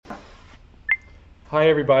Hi,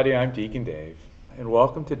 everybody. I'm Deacon Dave, and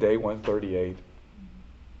welcome to day 138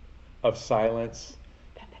 of Silence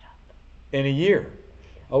Pep it up. in a Year.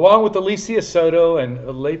 Along with Alicia Soto and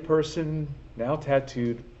a layperson, now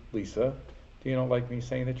tattooed Lisa. Do you not like me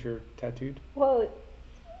saying that you're tattooed? Well,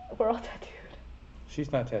 we're all tattooed.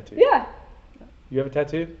 She's not tattooed. Yeah. You have a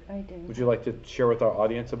tattoo? I do. Would you like to share with our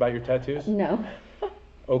audience about your tattoos? No.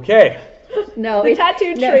 Okay. No, The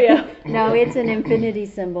tattoo trio. No, it's an infinity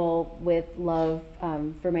symbol with love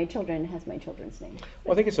for my children. It has my children's name.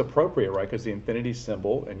 Well, I think it's appropriate, right? Because the infinity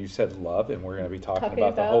symbol, and you said love, and we're going to be talking Talking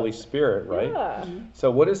about the about- Holy Spirit, right? Yeah. So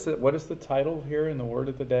what is the title here in the word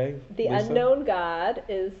of the day? The Lisa? unknown God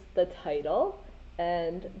is the title,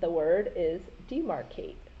 and the word is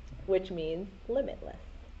demarcate, which means limitless.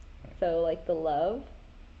 So, like the love,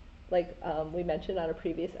 like we mentioned on a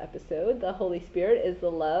previous episode, the Holy Spirit is the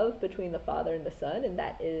love between the Father and the Son, and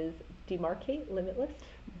that is demarcate, limitless.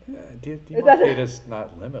 Demarcate is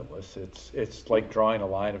not limitless. It's like drawing a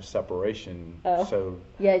line of separation. Oh. So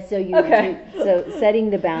Yeah, so Okay. so setting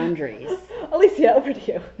the boundaries. Alicia, over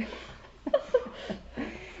to you.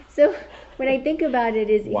 So when I think about it,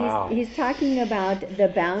 is Wow. he's talking about the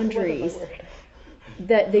boundaries. Wasn't my word.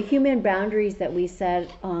 The human boundaries that we set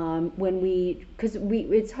when because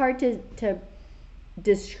it's hard to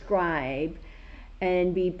describe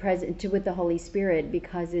and be present with the Holy Spirit,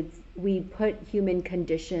 because we put human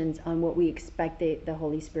conditions on what we expect the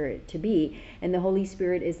Holy Spirit to be, and the Holy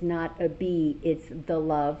Spirit is not a be, it's the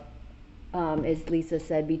love, as Lisa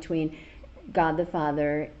said, between God the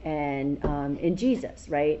Father and Jesus,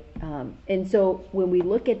 right? And so when we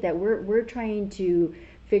look at that, we're trying to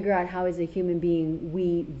figure out how, as a human being,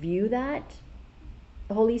 we view that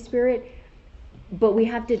Holy Spirit, but we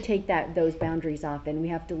have to take those boundaries off, and we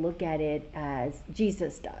have to look at it as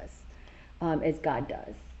Jesus does, as God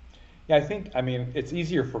does. yeah, I mean, it's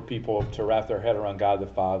easier for people to wrap their head around God the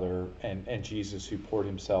Father and Jesus, who poured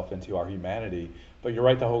himself into our humanity. But you're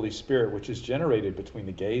right, the Holy Spirit, which is generated between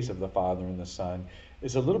the gaze of the Father and the Son,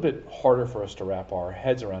 is a little bit harder for us to wrap our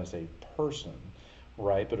heads around as a person,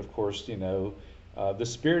 right? But of course, the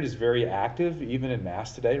Spirit is very active, even in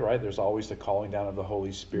Mass today, right? There's always the calling down of the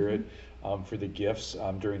Holy Spirit for the gifts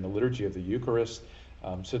during the liturgy of the Eucharist.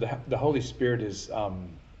 So the Holy Spirit is,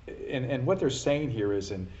 and what they're saying here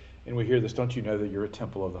is, and we hear this, don't you know that you're a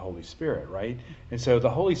temple of the Holy Spirit, right? And so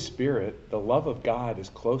the Holy Spirit, the love of God, is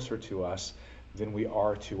closer to us than we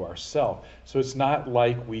are to ourselves. So it's not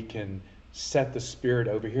like we can set the Spirit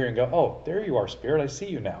over here and go, oh, there you are, Spirit, I see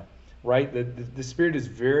you now, right? The Spirit is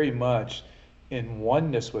very much in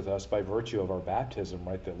oneness with us by virtue of our baptism,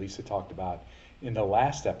 right, that Lisa talked about in the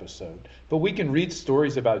last episode. But we can read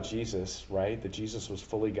stories about Jesus, right, that Jesus was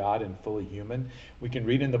fully God and fully human. We can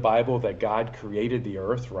read in the Bible that God created the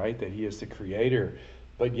earth, right, that he is the creator.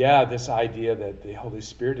 But yeah, this idea that the Holy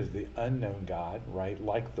Spirit is the unknown God, right,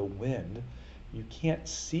 like the wind. You can't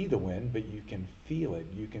see the wind, but you can feel it.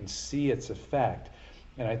 You can see its effect.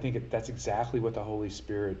 And I think that's exactly what the Holy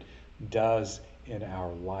Spirit does in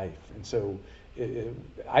our life. And so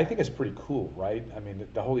I think it's pretty cool, right? I mean,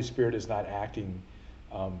 the Holy Spirit is not acting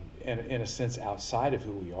in a sense outside of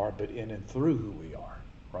who we are, but in and through who we are,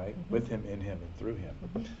 right? Mm-hmm. With him, in him, and through him,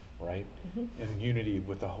 right? In unity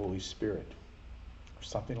with the Holy Spirit. Or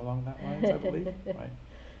something along that lines, I believe, right?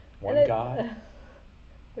 One God.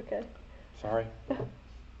 Okay. Sorry.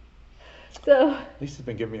 So. Lisa's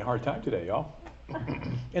been giving me a hard time today, y'all.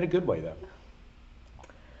 In a good way, though.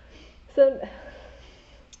 So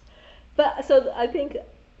I think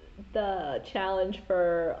the challenge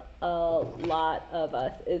for a lot of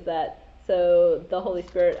us is that, so the Holy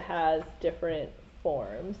Spirit has different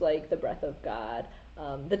forms, like the breath of God,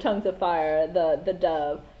 the tongues of fire, the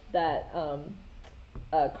dove that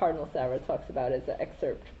Cardinal Sarah talks about as an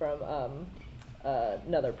excerpt from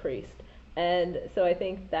another priest. And so I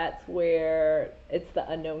think that's where it's the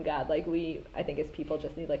unknown God. Like I think as people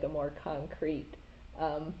just need like a more concrete,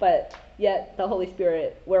 but yet the Holy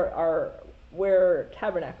Spirit, we're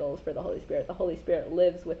tabernacles for the Holy Spirit. The Holy Spirit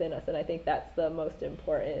lives within us, and I think that's the most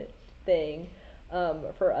important thing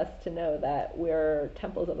for us to know, that we're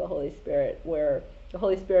temples of the Holy Spirit, where the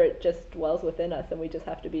Holy Spirit just dwells within us, and we just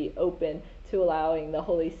have to be open to allowing the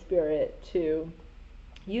Holy Spirit to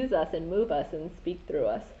use us and move us and speak through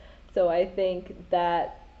us. So I think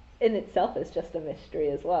that in itself is just a mystery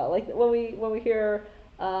as well. Like when we hear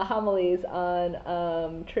homilies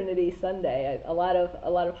on Trinity Sunday, a lot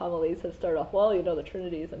of homilies have started off, well, the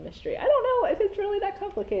Trinity is a mystery. I don't know if it's really that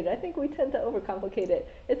complicated. I think we tend to overcomplicate it.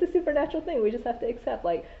 It's a supernatural thing. We just have to accept,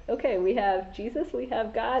 like, okay, we have Jesus, we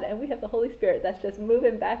have God, and we have the Holy Spirit that's just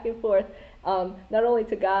moving back and forth, not only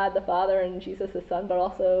to God the Father and Jesus the Son, but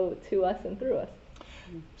also to us and through us.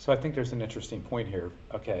 So I think there's an interesting point here.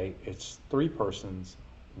 Okay, it's three persons,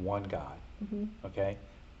 one God. Mhm. Okay,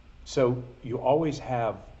 so you always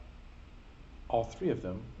have all three of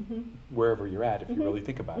them Mhm. wherever you're at, if you Mhm. really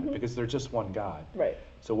think about it, Mhm. because they're just one God. Right.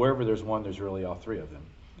 So wherever there's one, there's really all three of them.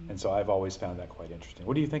 And so I've always found that quite interesting.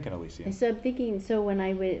 What are you thinking, Alicia? And so I'm thinking, so when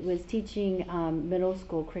I was teaching middle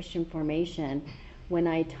school Christian formation, when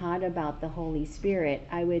I taught about the Holy Spirit,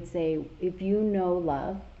 I would say, if you know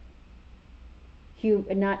love,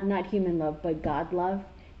 not human love, but God love,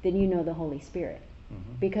 then you know the Holy Spirit.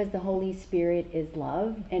 Mhm. Because the Holy Spirit is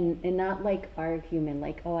love, and not like our human,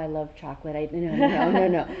 like, oh, I love chocolate.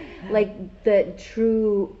 No. Like the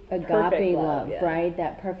true agape Perfect love, love, yeah. right?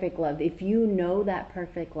 That perfect love. If you know that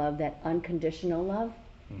perfect love, that unconditional love,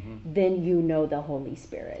 Mhm. then you know the Holy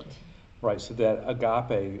Spirit. Right, so that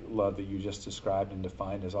agape love that you just described and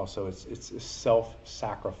defined is also it's a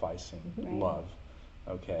self-sacrificing Right. love,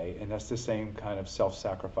 okay, and that's the same kind of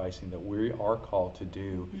self-sacrificing that we are called to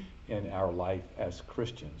do in our life as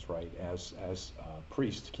Christians, right? As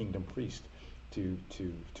priests, kingdom priests, to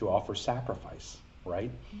offer sacrifice,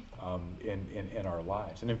 right? In our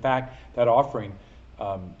lives, and in fact, that offering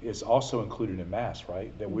is also included in Mass,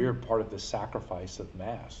 right? That we are part of the sacrifice of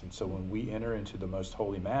Mass, and so when we enter into the Most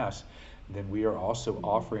Holy Mass, then we are also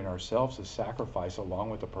offering ourselves as sacrifice along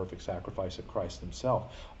with the perfect sacrifice of Christ himself,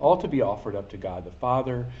 all to be offered up to God the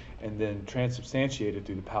Father and then transubstantiated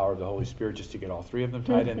through the power of the Holy Spirit, just to get all three of them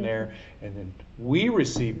tied in there, and then we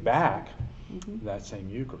receive back that same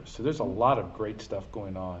Eucharist. So there's a lot of great stuff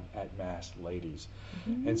going on at Mass, ladies.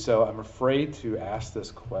 And so I'm afraid to ask this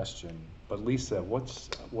question, but Lisa, what's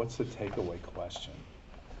the takeaway question?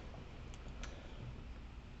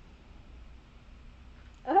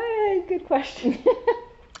 Good question.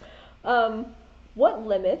 What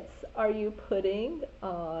limits are you putting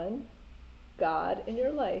on God in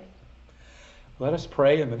your life? Let us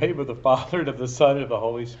pray in the name of the Father, and of the Son, and of the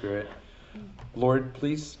Holy Spirit. Lord,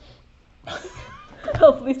 please,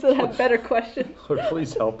 Hope Lisa had better questions. Lord,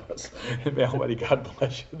 please help us. And may Almighty God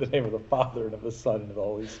bless you in the name of the Father, and of the Son, and of the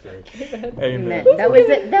Holy Spirit. Amen. Amen.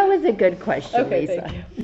 That was a good question, Okay, Lisa. thank you.